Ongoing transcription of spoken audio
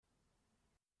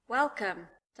Welcome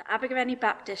to Abergavenny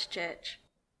Baptist Church.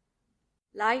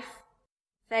 Life,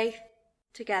 faith,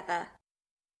 together.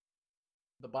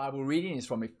 The Bible reading is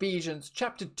from Ephesians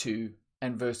chapter 2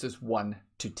 and verses 1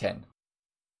 to 10.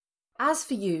 As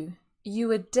for you, you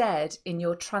were dead in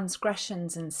your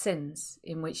transgressions and sins,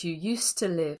 in which you used to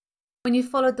live, when you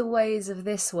followed the ways of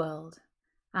this world,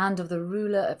 and of the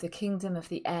ruler of the kingdom of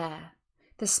the air,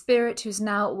 the spirit who is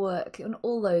now at work in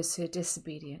all those who are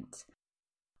disobedient.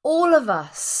 All of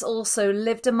us also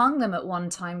lived among them at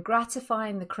one time,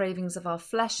 gratifying the cravings of our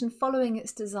flesh and following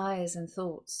its desires and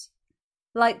thoughts.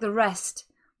 Like the rest,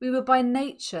 we were by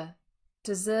nature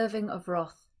deserving of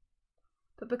wrath.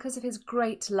 But because of his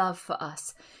great love for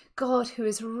us, God, who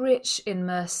is rich in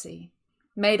mercy,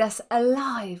 made us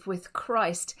alive with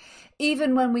Christ,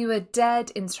 even when we were dead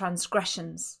in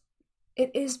transgressions. It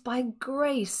is by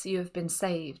grace you have been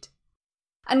saved.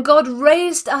 And God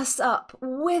raised us up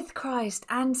with Christ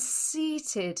and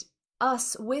seated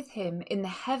us with him in the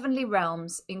heavenly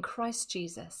realms in Christ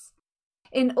Jesus,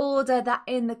 in order that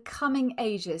in the coming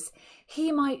ages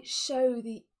he might show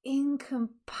the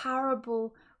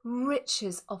incomparable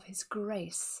riches of his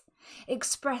grace,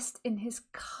 expressed in his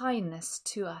kindness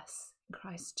to us in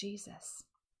Christ Jesus.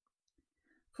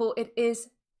 For it is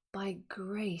by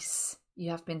grace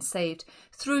you have been saved,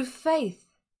 through faith.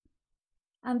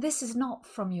 And this is not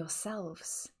from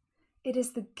yourselves. It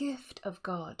is the gift of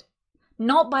God,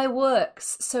 not by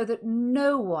works, so that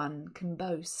no one can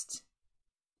boast.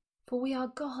 For we are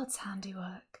God's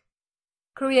handiwork,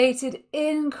 created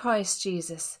in Christ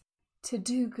Jesus to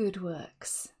do good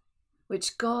works,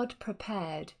 which God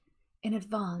prepared in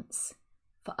advance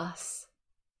for us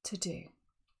to do.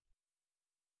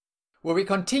 Well, we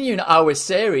continue in our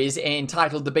series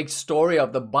entitled The Big Story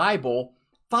of the Bible,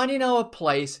 finding our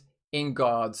place in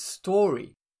God's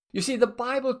story. You see, the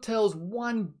Bible tells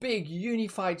one big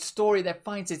unified story that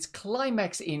finds its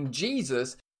climax in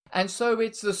Jesus, and so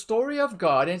it's the story of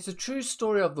God and it's the true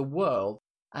story of the world,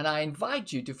 and I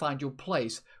invite you to find your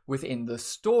place within the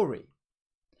story.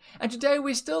 And today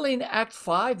we're still in Act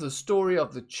 5, the story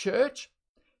of the church,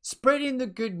 spreading the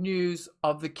good news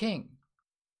of the King.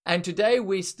 And today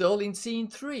we're still in Scene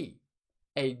 3,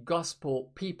 a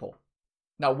gospel people.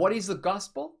 Now, what is the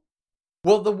gospel?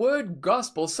 Well, the word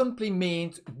gospel simply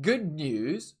means good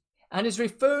news and is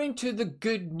referring to the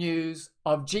good news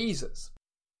of Jesus.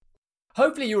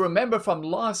 Hopefully you remember from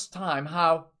last time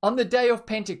how on the day of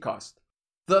Pentecost,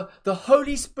 the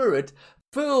Holy Spirit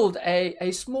filled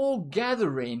a small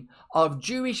gathering of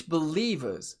Jewish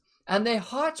believers, and their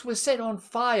hearts were set on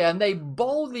fire and they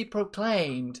boldly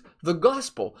proclaimed the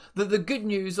gospel, the good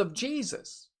news of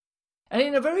Jesus. And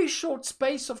in a very short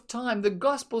space of time, the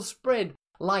gospel spread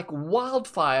like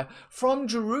wildfire from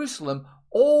Jerusalem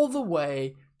all the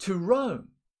way to Rome.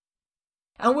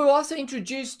 And we were also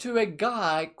introduced to a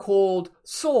guy called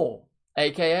Saul,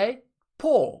 aka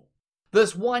Paul,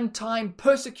 this one-time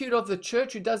persecutor of the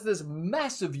church who does this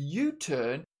massive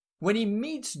U-turn when he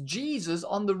meets Jesus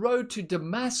on the road to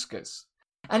Damascus.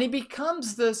 And he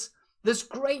becomes this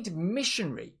great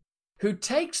missionary who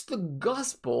takes the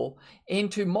gospel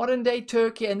into modern-day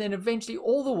Turkey and then eventually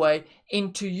all the way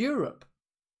into Europe.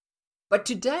 But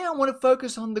today I want to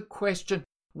focus on the question,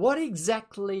 what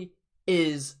exactly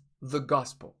is the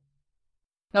gospel?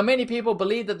 Now, many people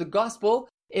believe that the gospel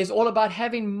is all about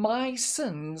having my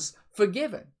sins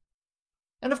forgiven.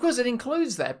 And of course it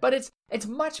includes that, but it's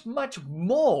much, much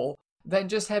more than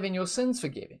just having your sins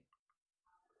forgiven.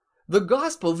 The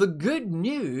gospel, the good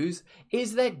news,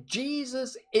 is that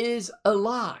Jesus is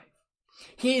alive.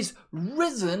 He's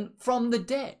risen from the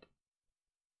dead.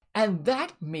 And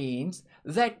that means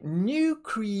that new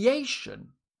creation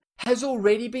has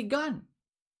already begun.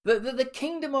 The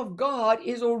kingdom of God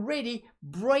is already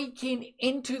breaking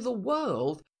into the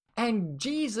world, and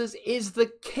Jesus is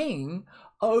the king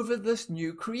over this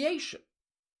new creation.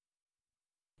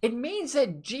 It means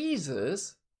that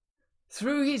Jesus,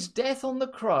 through his death on the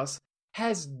cross,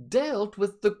 has dealt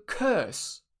with the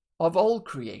curse of old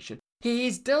creation. He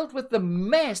has dealt with the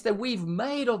mess that we've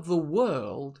made of the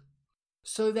world,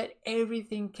 so that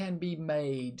everything can be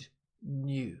made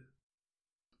new.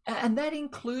 And that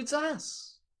includes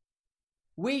us.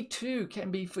 We too can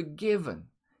be forgiven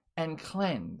and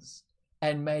cleansed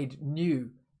and made new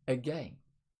again.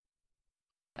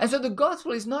 And so the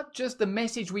gospel is not just the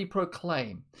message we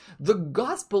proclaim. The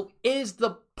gospel is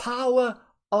the power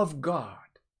of God.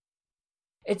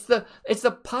 It's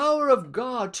the power of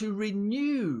God to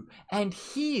renew and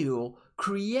heal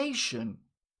creation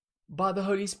by the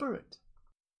Holy Spirit.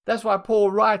 That's why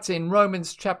Paul writes in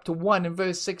Romans chapter 1 and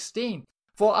verse 16,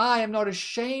 "For I am not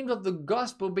ashamed of the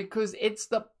gospel, because it's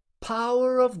the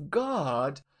power of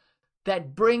God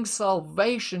that brings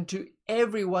salvation to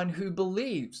everyone who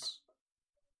believes.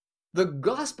 The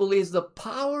gospel is the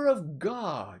power of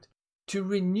God to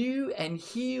renew and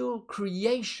heal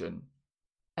creation,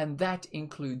 and that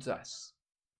includes us.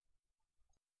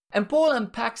 And Paul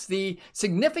unpacks the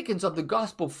significance of the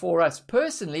gospel for us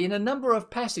personally in a number of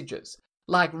passages,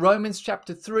 like Romans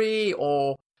chapter 3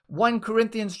 or 1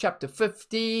 Corinthians chapter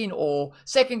 15 or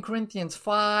 2 Corinthians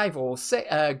 5 or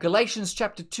Galatians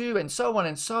chapter 2 and so on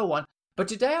and so on. But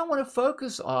today I want to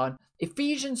focus on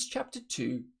Ephesians chapter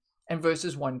 2 and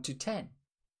verses 1 to 10.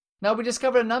 Now we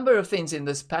discover a number of things in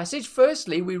this passage.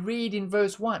 Firstly, we read in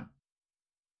verse 1.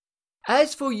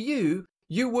 As for you,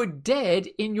 you were dead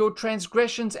in your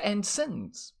transgressions and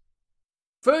sins.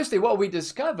 Firstly, what we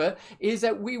discover is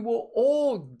that we were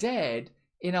all dead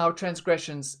in our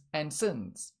transgressions and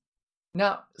sins.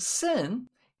 Now, sin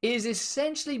is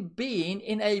essentially being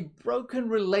in a broken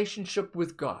relationship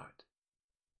with God.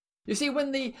 You see,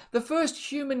 when the first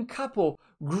human couple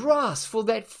grasped for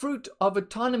that fruit of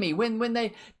autonomy, when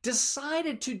they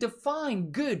decided to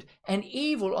define good and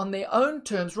evil on their own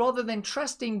terms rather than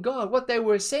trusting God, what they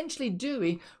were essentially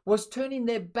doing was turning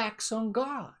their backs on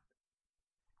God.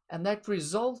 And that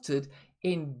resulted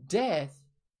in death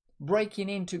breaking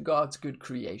into God's good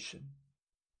creation.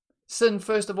 Sin,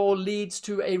 first of all, leads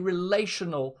to a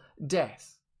relational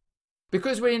death.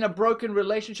 Because we're in a broken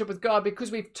relationship with God,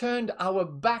 because we've turned our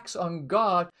backs on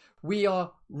God, we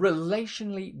are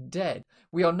relationally dead.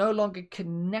 We are no longer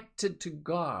connected to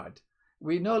God.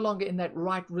 We're no longer in that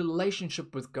right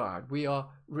relationship with God. We are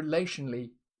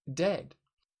relationally dead.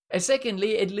 And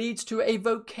secondly, it leads to a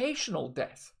vocational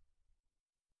death.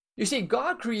 You see,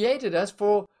 God created us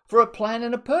for a plan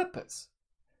and a purpose.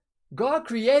 God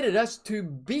created us to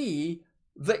be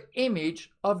the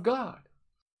image of God.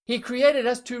 He created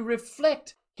us to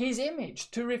reflect His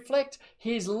image, to reflect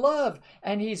His love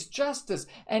and His justice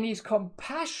and His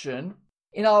compassion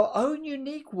in our own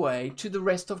unique way to the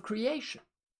rest of creation.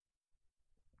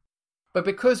 But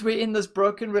because we're in this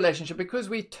broken relationship, because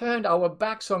we turned our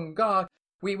backs on God,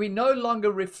 we no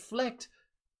longer reflect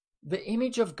the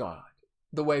image of God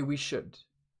the way we should.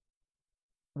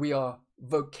 We are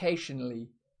vocationally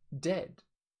dead.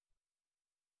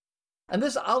 And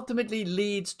this ultimately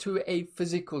leads to a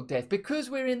physical death. Because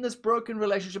we're in this broken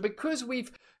relationship, because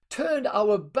we've turned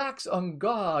our backs on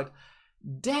God,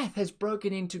 death has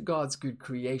broken into God's good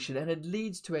creation, and it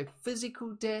leads to a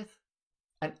physical death,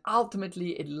 and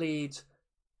ultimately it leads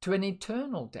to an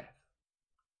eternal death.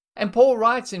 And Paul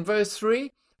writes in verse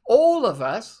 3, all of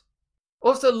us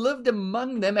also lived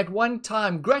among them at one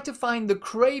time, gratifying the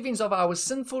cravings of our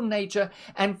sinful nature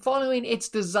and following its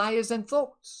desires and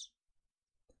thoughts.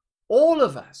 All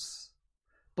of us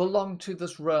belong to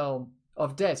this realm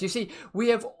of death. You see, we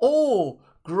have all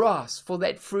grasped for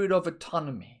that fruit of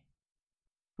autonomy.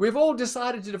 We've all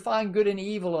decided to define good and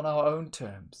evil on our own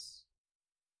terms.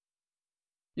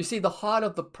 You see, the heart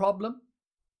of the problem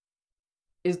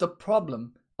is the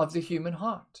problem of the human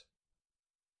heart.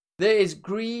 There is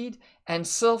greed and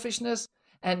selfishness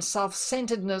and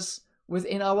self-centeredness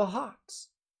within our hearts.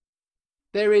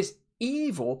 There is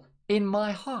evil in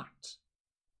my heart.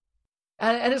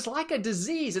 And it's like a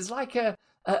disease. It's like a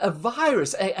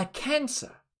virus, a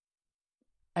cancer.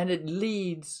 And it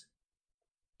leads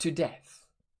to death.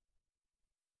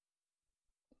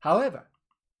 However,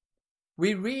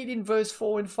 we read in verse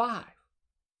 4 and 5.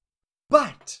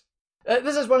 But,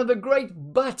 this is one of the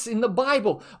great buts in the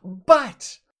Bible.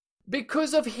 But,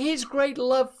 because of His great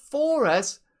love for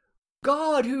us,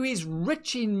 God, who is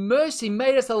rich in mercy,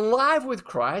 made us alive with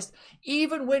Christ,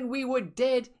 even when we were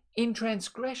dead in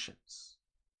transgressions.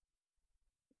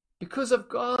 Because of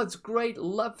God's great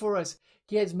love for us,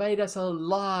 He has made us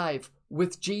alive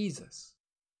with Jesus.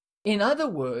 In other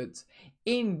words,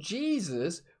 in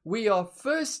Jesus, we are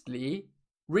firstly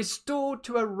restored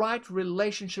to a right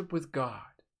relationship with God.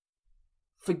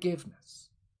 Forgiveness.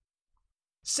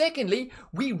 Secondly,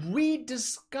 we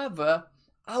rediscover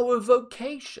our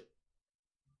vocation.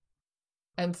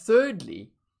 And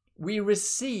thirdly, we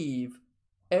receive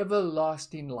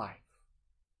everlasting life.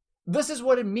 This is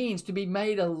what it means to be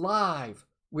made alive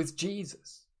with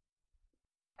Jesus.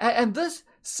 And this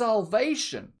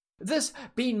salvation, this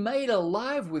being made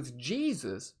alive with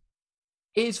Jesus,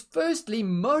 is firstly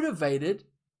motivated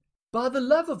by the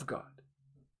love of God.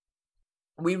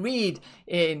 We read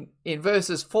in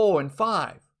verses 4 and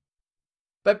 5,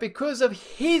 but because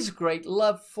of His great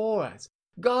love for us,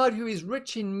 God, who is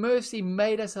rich in mercy,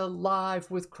 made us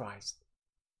alive with Christ.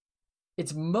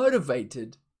 It's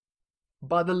motivated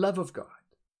by the love of God.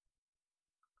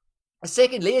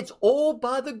 Secondly, it's all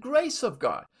by the grace of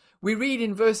God. We read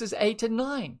in verses 8 and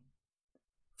 9,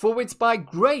 For it's by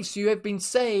grace you have been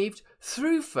saved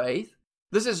through faith.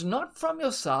 This is not from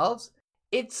yourselves,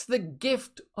 it's the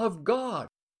gift of God,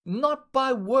 not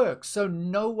by works, so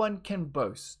no one can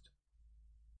boast.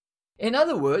 In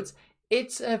other words,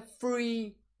 it's a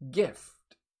free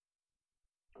gift.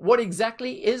 What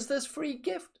exactly is this free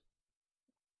gift?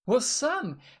 Well,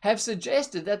 some have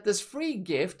suggested that this free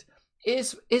gift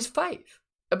is faith,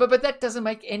 but that doesn't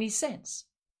make any sense.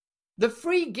 The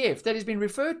free gift that has been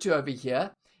referred to over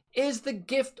here is the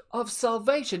gift of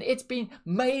salvation. It's been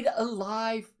made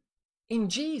alive in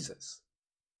Jesus.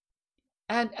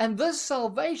 And this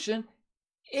salvation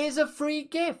is a free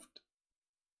gift.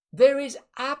 There is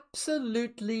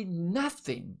absolutely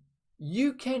nothing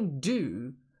you can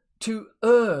do to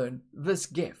earn this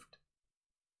gift,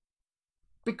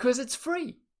 because it's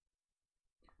free.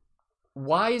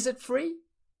 Why is it free?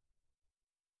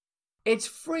 It's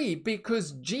free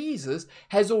because Jesus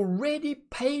has already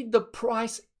paid the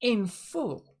price in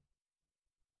full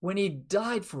when he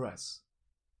died for us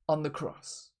on the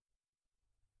cross.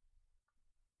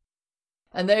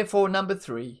 And therefore, number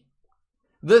 3,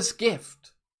 this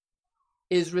gift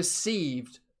is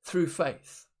received through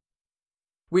faith.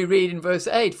 We read in verse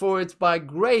 8, for it's by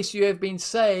grace you have been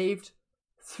saved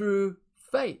through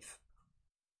faith.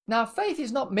 Now, faith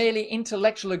is not merely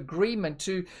intellectual agreement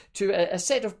to a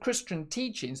set of Christian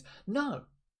teachings. No.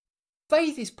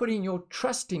 Faith is putting your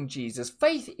trust in Jesus.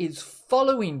 Faith is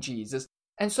following Jesus.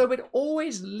 And so it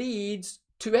always leads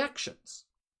to actions.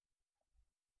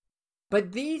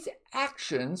 But these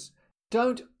actions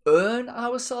don't earn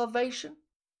our salvation.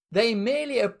 They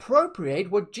merely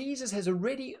appropriate what Jesus has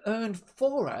already earned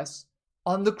for us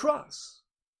on the cross.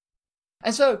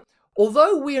 And so,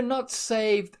 although we are not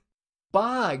saved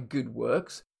by good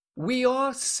works, we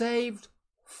are saved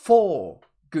for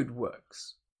good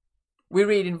works. We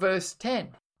read in verse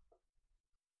 10,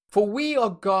 for we are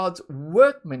God's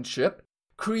workmanship,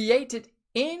 created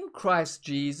in Christ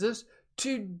Jesus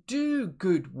to do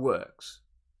good works,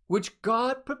 which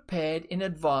God prepared in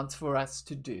advance for us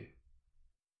to do.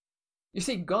 You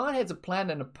see, God has a plan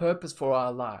and a purpose for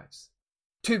our lives.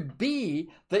 To be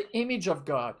the image of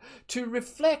God, to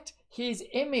reflect his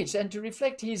image and to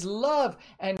reflect his love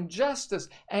and justice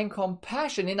and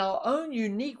compassion in our own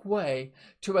unique way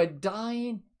to a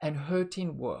dying and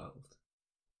hurting world.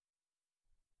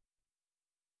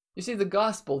 You see, the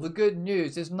gospel, the good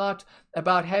news, is not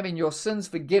about having your sins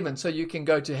forgiven so you can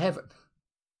go to heaven.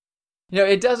 You know,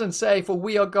 it doesn't say, for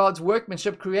we are God's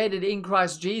workmanship created in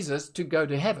Christ Jesus to go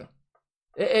to heaven.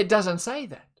 It doesn't say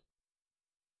that.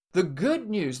 The good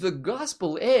news, the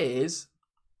gospel is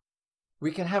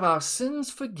we can have our sins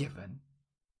forgiven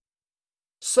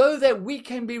so that we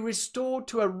can be restored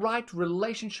to a right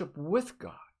relationship with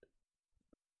God,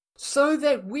 so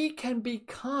that we can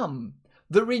become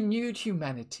the renewed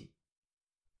humanity,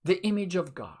 the image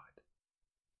of God.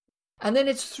 And then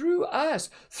it's through us,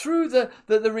 through the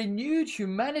renewed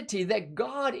humanity, that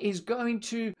God is going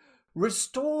to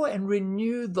restore and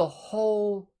renew the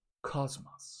whole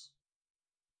cosmos.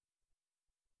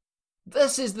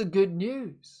 This is the good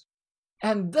news.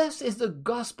 And this is the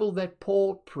gospel that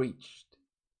Paul preached.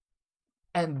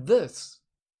 And this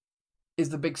is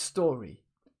the big story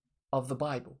of the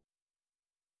Bible.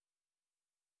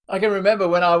 I can remember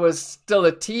when I was still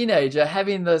a teenager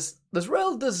having this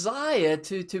real desire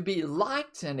to be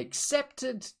liked and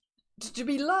accepted, to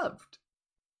be loved.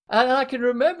 And I can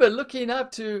remember looking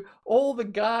up to all the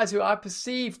guys who I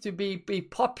perceived to be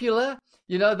popular,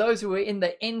 you know, those who were in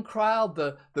the in crowd,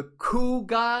 the cool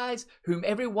guys whom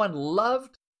everyone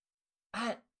loved.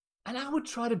 And I would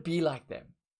try to be like them.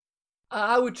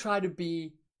 I would try to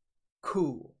be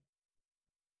cool.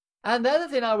 And the other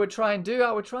thing I would try and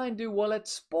do well at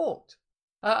sport.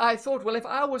 I thought, well, if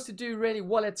I was to do really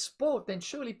well at sport, then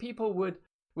surely people would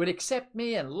accept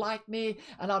me and like me,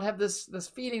 and I'd have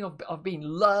this feeling of being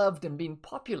loved and being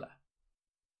popular.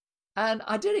 And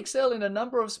I did excel in a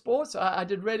number of sports. I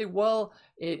did really well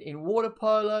in water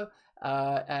polo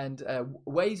and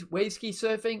wave ski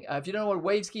surfing. If you don't know what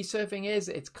wave ski surfing is,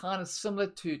 it's kind of similar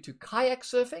to kayak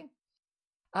surfing.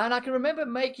 And I can remember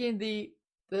making the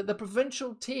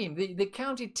provincial team, the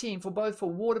county team for both for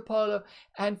water polo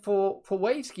and for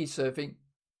wave ski surfing.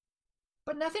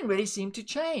 But nothing really seemed to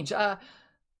change.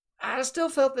 I still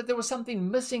felt that there was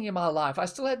something missing in my life. I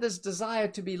still had this desire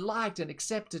to be liked and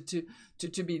accepted,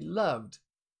 to be loved.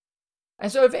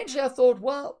 And so eventually I thought,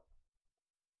 well,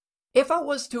 if I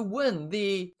was to win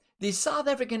the South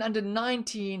African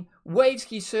under-19 wave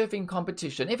ski surfing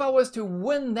competition, if I was to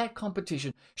win that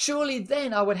competition, surely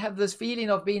then I would have this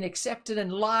feeling of being accepted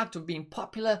and liked, of being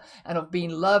popular and of being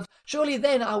loved. Surely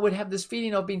then I would have this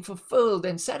feeling of being fulfilled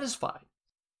and satisfied.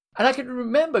 And I can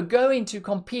remember going to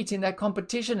compete in that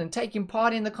competition and taking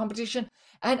part in the competition.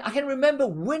 And I can remember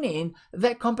winning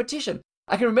that competition.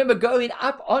 I can remember going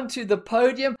up onto the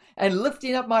podium and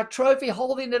lifting up my trophy,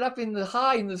 holding it up in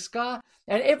the sky,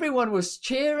 and everyone was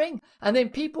cheering. And then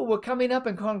people were coming up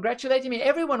and congratulating me.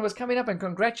 Everyone was coming up and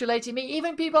congratulating me.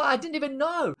 Even people I didn't even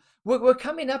know were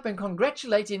coming up and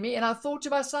congratulating me. And I thought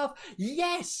to myself,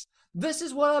 yes, this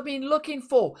is what I've been looking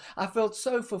for. I felt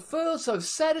so fulfilled, so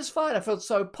satisfied. I felt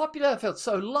so popular. I felt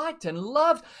so liked and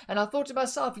loved. And I thought to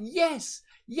myself, yes,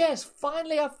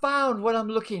 finally I found what I'm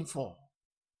looking for.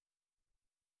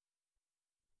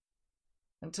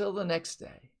 Until the next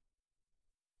day,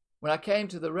 when I came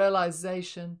to the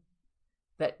realization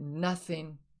that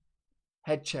nothing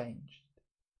had changed.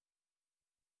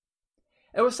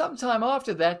 It was some time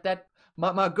after that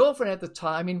my girlfriend at the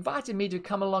time invited me to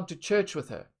come along to church with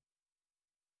her.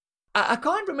 I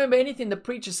can't remember anything the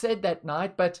preacher said that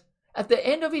night, but at the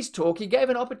end of his talk, he gave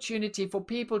an opportunity for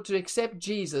people to accept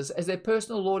Jesus as their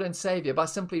personal Lord and Savior by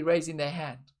simply raising their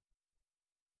hand.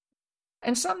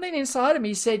 And something inside of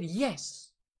me said, yes,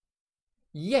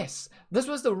 this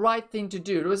was the right thing to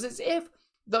do. It was as if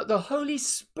the Holy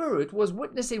Spirit was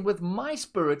witnessing with my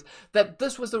spirit that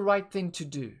this was the right thing to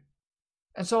do.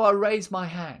 And so I raised my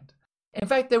hand. In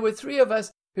fact, there were 3 of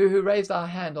us who raised our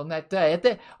hand on that day.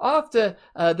 After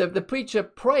the preacher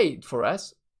prayed for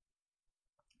us,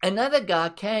 another guy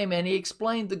came and he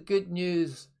explained the good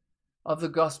news of the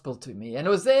gospel to me. And it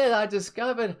was there that I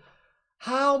discovered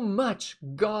how much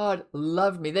God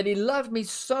loved me, that he loved me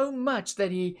so much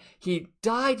that he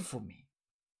died for me.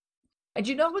 And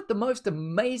you know what the most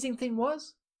amazing thing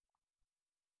was?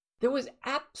 There was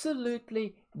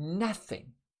absolutely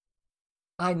nothing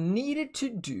I needed to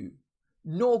do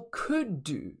nor could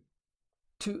do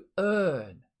to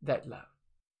earn that love.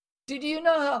 Did you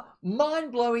know how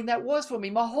mind-blowing that was for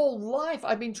me? My whole life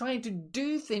I've been trying to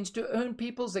do things to earn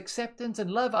people's acceptance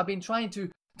and love. I've been trying to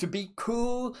be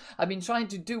cool. I've been trying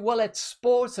to do well at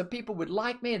sports so people would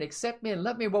like me and accept me and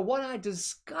love me. But what I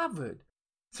discovered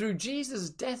through Jesus'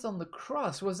 death on the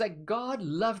cross was that God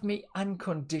loved me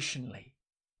unconditionally.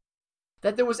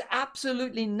 That there was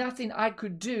absolutely nothing I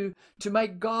could do to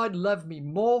make God love me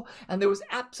more, and there was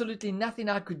absolutely nothing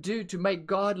I could do to make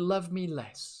God love me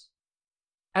less.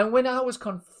 And when I was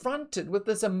confronted with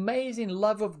this amazing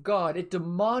love of God, it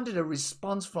demanded a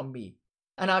response from me.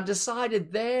 And I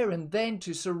decided there and then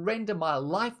to surrender my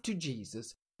life to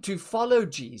Jesus, to follow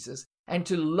Jesus, and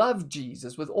to love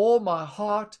Jesus with all my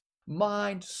heart,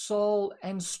 mind, soul,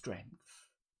 and strength.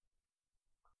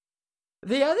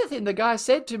 The other thing the guy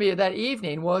said to me that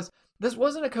evening was, this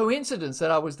wasn't a coincidence that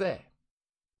I was there.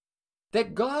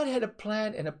 That God had a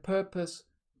plan and a purpose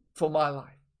for my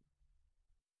life.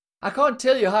 I can't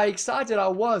tell you how excited I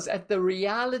was at the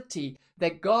reality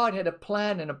that God had a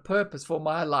plan and a purpose for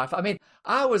my life. I mean,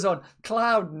 I was on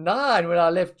cloud 9 when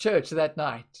I left church that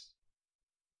night.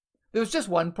 There was just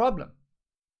one problem.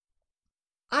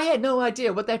 I had no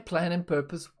idea what that plan and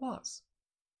purpose was.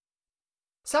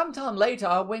 Sometime later,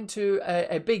 I went to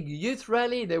a big youth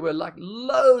rally. There were like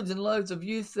loads and loads of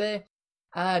youth there.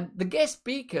 And the guest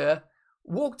speaker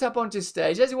walked up onto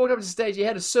stage. As he walked up onto stage, he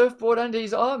had a surfboard under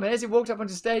his arm. And as he walked up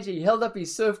onto stage, he held up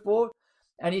his surfboard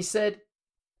and he said,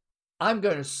 I'm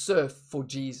going to surf for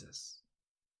Jesus.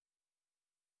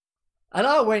 And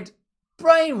I went,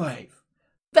 brainwave.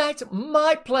 That's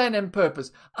my plan and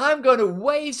purpose. I'm going to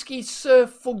wave ski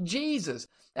surf for Jesus.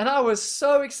 And I was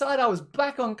so excited. I was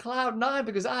back on cloud 9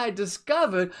 because I had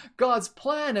discovered God's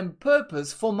plan and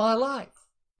purpose for my life.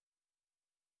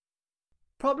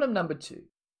 Problem number 2.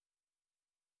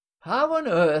 How on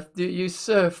earth do you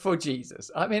surf for Jesus?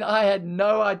 I mean, I had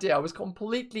no idea. I was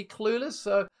completely clueless.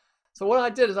 So what I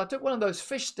did is I took one of those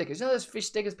fish stickers. You know those fish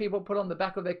stickers people put on the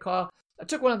back of their car? I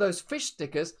took one of those fish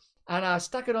stickers and I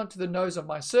stuck it onto the nose of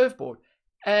my surfboard.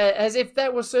 As if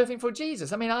that was surfing for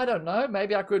Jesus. I mean, I don't know.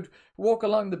 Maybe I could walk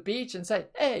along the beach and say,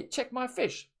 hey, check my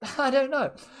fish. I don't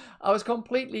know. I was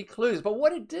completely clueless. But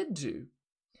what it did do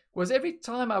was every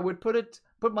time I would put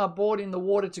my board in the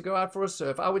water to go out for a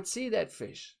surf, I would see that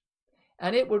fish.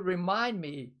 And it would remind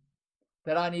me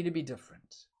that I need to be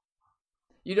different.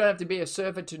 You don't have to be a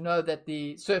surfer to know that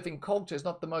the surfing culture is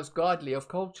not the most godly of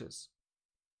cultures.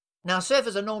 Now,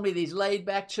 surfers are normally these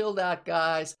laid-back, chilled-out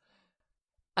guys,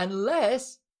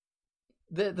 unless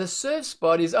the surf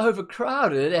spot is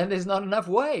overcrowded and there's not enough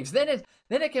waves. Then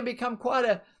it can become quite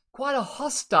a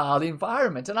hostile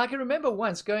environment. And I can remember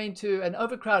once going to an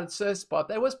overcrowded surf spot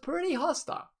that was pretty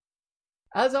hostile.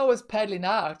 As I was paddling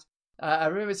out, I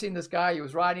remember seeing this guy. He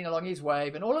was riding along his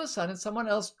wave, and all of a sudden someone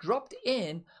else dropped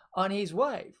in on his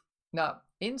wave. Now,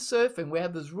 in surfing, we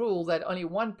have this rule that only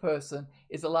one person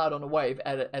is allowed on a wave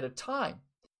at a time.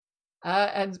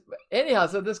 And anyhow,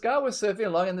 so this guy was surfing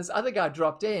along and this other guy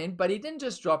dropped in, but he didn't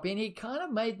just drop in. He kind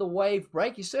of made the wave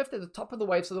break. He surfed at the top of the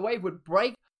wave, so the wave would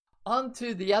break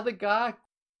onto the other guy,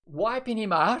 wiping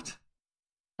him out.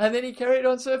 And then he carried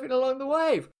on surfing along the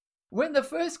wave. When the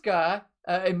first guy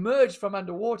emerged from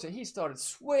underwater, he started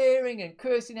swearing and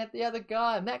cursing at the other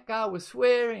guy, and that guy was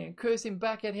swearing and cursing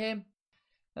back at him.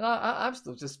 And I'm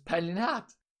still just paddling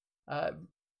out.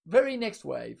 Very next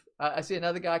wave, I see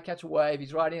another guy catch a wave.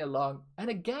 He's riding along, and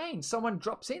again, someone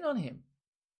drops in on him.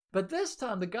 But this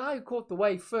time, the guy who caught the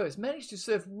wave first managed to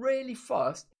surf really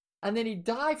fast, and then he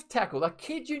dive tackled. I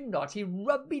kid you not, he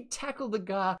rugby tackled the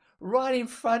guy right in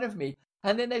front of me.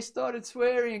 And then they started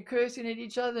swearing and cursing at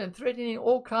each other and threatening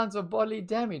all kinds of bodily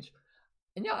damage.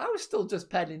 And I was still just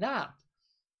paddling out.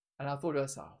 And I thought to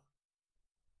myself,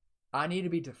 I need to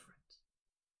be different.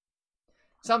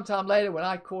 Sometime later, when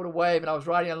I caught a wave and I was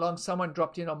riding along, someone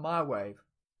dropped in on my wave.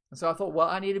 And so I thought, well,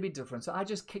 I need to be different. So I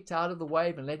just kicked out of the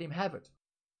wave and let him have it.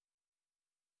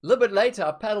 A little bit later,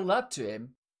 I paddled up to him.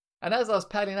 And as I was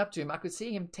paddling up to him, I could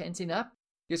see him tensing up.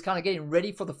 He was kind of getting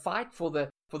ready for the fight, for the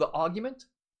argument.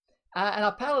 And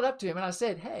I paddled up to him and I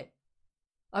said, hey,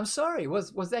 I'm sorry,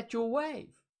 was that your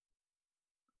wave?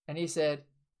 And he said,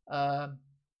 no.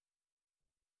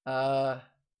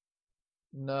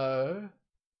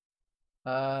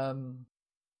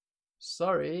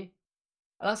 Sorry.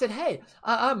 And I said, hey,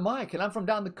 I'm Mike and I'm from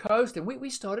down the coast, and we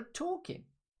started talking.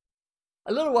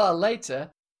 A little while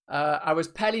later, I was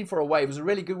paddling for a wave. It was a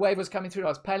really good wave was coming through, and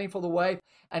I was paddling for the wave,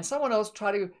 and someone else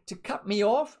tried to cut me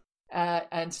off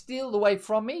and steal the wave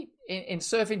from me. In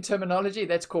surfing terminology,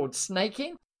 that's called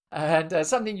snaking, and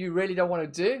something you really don't want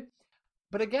to do.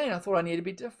 But again, I thought I needed to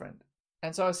be different.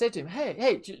 And so I said to him,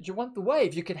 hey, do you want the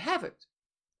wave? You can have it.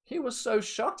 He was so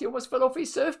shocked, he almost fell off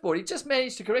his surfboard. He just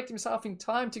managed to correct himself in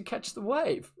time to catch the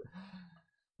wave.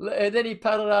 And then he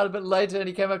paddled out a bit later and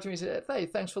he came up to me and said, hey,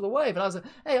 thanks for the wave. And I was like,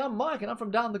 hey, I'm Mike and I'm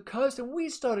from down the coast, and we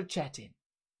started chatting.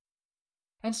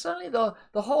 And suddenly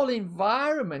the whole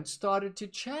environment started to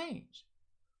change.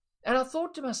 And I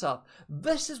thought to myself,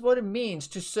 this is what it means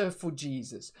to surf for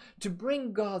Jesus, to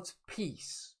bring God's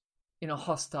peace in a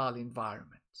hostile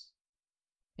environment.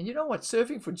 And you know what?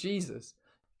 Surfing for Jesus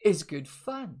is good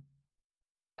fun.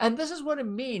 And this is what it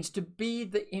means to be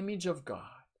the image of God.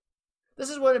 This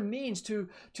is what it means to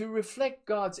reflect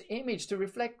God's image, to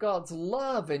reflect God's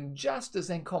love and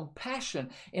justice and compassion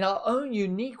in our own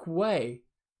unique way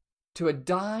to a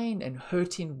dying and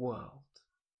hurting world.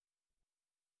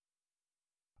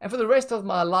 And for the rest of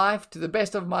my life, to the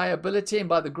best of my ability and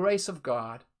by the grace of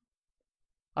God,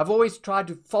 I've always tried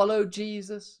to follow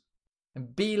Jesus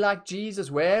and be like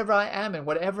Jesus wherever I am and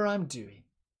whatever I'm doing.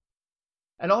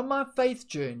 And on my faith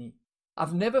journey,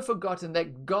 I've never forgotten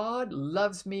that God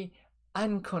loves me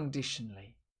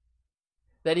unconditionally,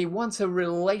 that He wants a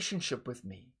relationship with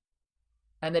me,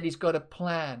 and that He's got a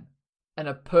plan and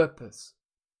a purpose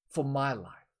for my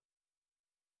life.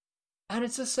 And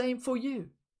it's the same for you.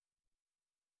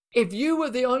 If you were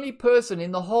the only person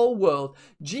in the whole world,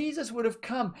 Jesus would have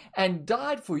come and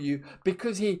died for you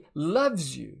because He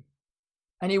loves you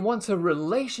and He wants a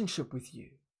relationship with you.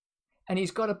 And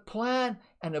He's got a plan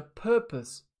and a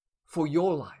purpose for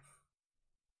your life.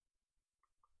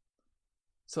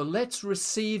 So let's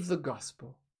receive the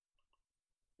gospel.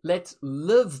 Let's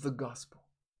live the gospel.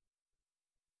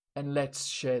 And let's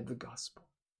share the gospel.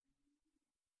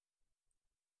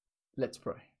 Let's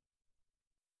pray.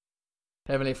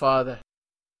 Heavenly Father,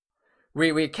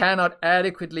 we cannot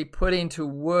adequately put into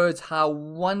words how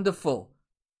wonderful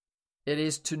it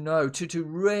is to know, to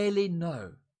really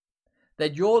know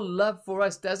that your love for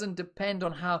us doesn't depend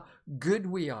on how good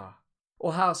we are,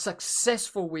 or how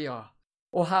successful we are,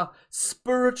 or how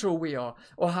spiritual we are,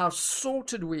 or how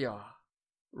sorted we are.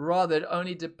 Rather, it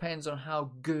only depends on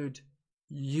how good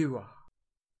you are.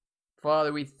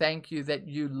 Father, we thank you that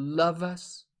you love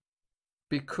us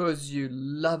because you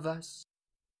love us,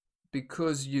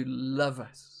 because you love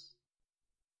us.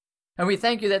 And we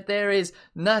thank you that there is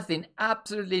nothing,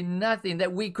 absolutely nothing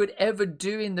that we could ever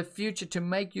do in the future to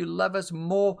make you love us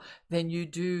more than you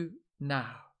do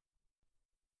now.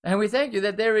 And we thank you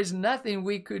that there is nothing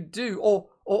we could do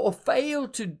or fail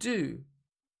to do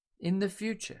in the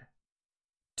future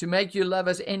to make you love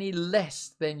us any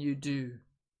less than you do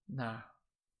now.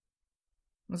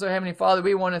 And so, Heavenly Father,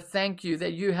 we want to thank you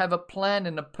that you have a plan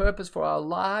and a purpose for our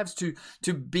lives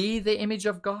to be the image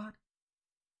of God.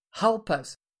 Help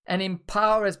us and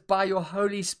empower us by your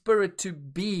Holy Spirit to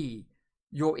be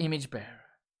your image bearer,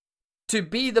 to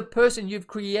be the person you've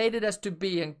created us to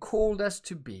be and called us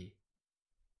to be.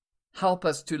 Help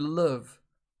us to live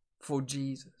for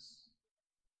Jesus.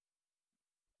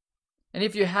 And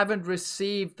if you haven't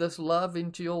received this love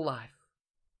into your life,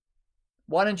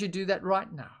 why don't you do that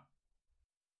right now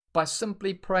by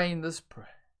simply praying this prayer?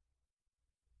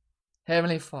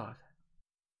 Heavenly Father,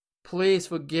 please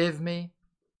forgive me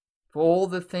for all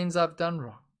the things I've done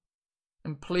wrong.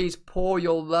 And please pour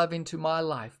your love into my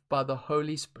life by the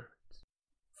Holy Spirit.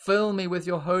 Fill me with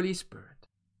your Holy Spirit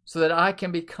so that I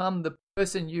can become the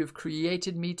person you've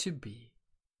created me to be,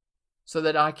 so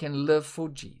that I can live for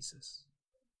Jesus.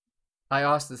 I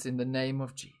ask this in the name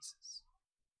of Jesus.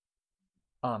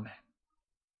 Amen.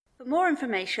 For more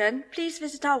information, please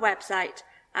visit our website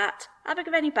at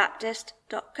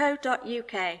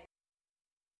abergavennybaptist.co.uk.